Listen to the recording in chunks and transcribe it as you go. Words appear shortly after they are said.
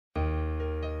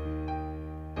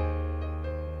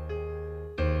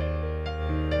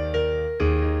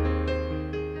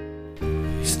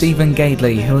Stephen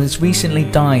Gately, who has recently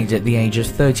died at the age of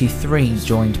 33,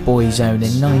 joined Boyzone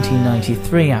in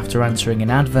 1993 after answering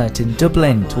an advert in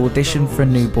Dublin to audition for a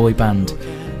new boy band.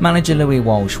 Manager Louis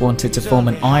Walsh wanted to form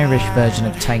an Irish version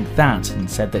of Take That and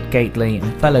said that Gately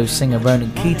and fellow singer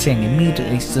Ronan Keating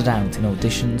immediately stood out in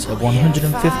auditions of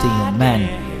 150 young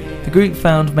men. The group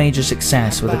found major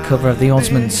success with a cover of the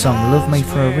Osmonds song Love Me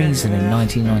For A Reason in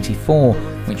 1994,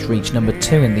 which reached number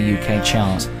 2 in the UK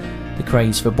chart. The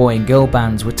craze for boy and girl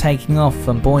bands were taking off,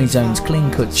 and Boyzone's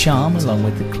clean-cut charm, along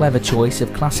with the clever choice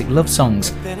of classic love songs,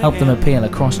 helped them appeal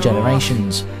across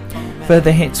generations.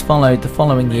 Further hits followed the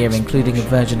following year, including a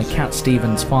version of Cat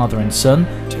Stevens' Father and Son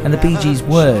and the Bee Gees'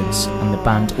 Words, and the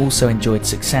band also enjoyed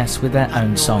success with their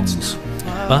own songs.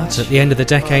 But at the end of the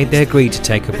decade they agreed to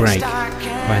take a break.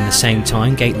 Around the same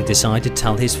time, Gately decided to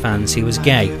tell his fans he was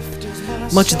gay.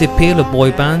 Much of the appeal of boy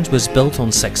bands was built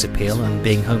on sex appeal, and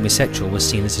being homosexual was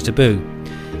seen as a taboo.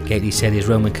 Gately said his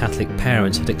Roman Catholic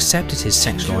parents had accepted his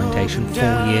sexual orientation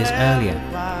 4 years earlier.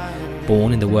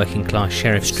 Born in the working-class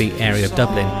Sheriff Street area of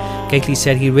Dublin, Gately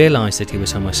said he realised that he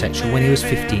was homosexual when he was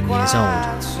 15 years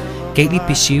old. Gately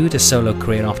pursued a solo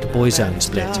career after Boyzone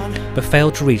split, but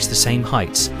failed to reach the same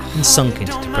heights and sunk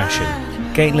into depression.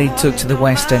 Gately took to the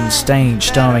West End stage,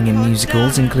 starring in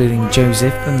musicals including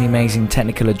Joseph and the Amazing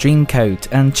Technicolor Dreamcoat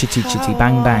and Chitty Chitty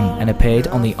Bang Bang, and appeared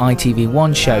on the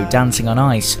ITV1 show Dancing on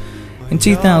Ice. In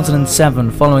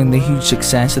 2007, following the huge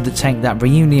success of the Take That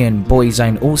reunion,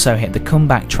 Boyzone also hit the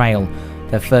comeback trail.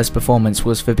 Their first performance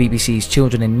was for BBC's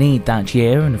Children in Need that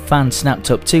year, and fans snapped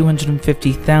up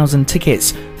 250,000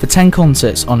 tickets for 10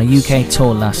 concerts on a UK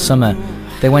tour last summer.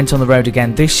 They went on the road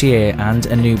again this year, and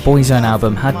a new Boyzone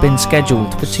album had been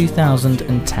scheduled for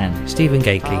 2010. Stephen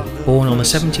Gately, born on the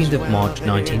 17th of March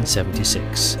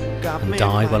 1976, and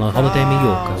died while on holiday in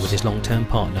Mallorca with his long-term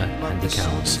partner, Andy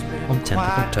Cowles, on 10th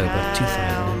of October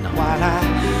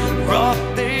 2009.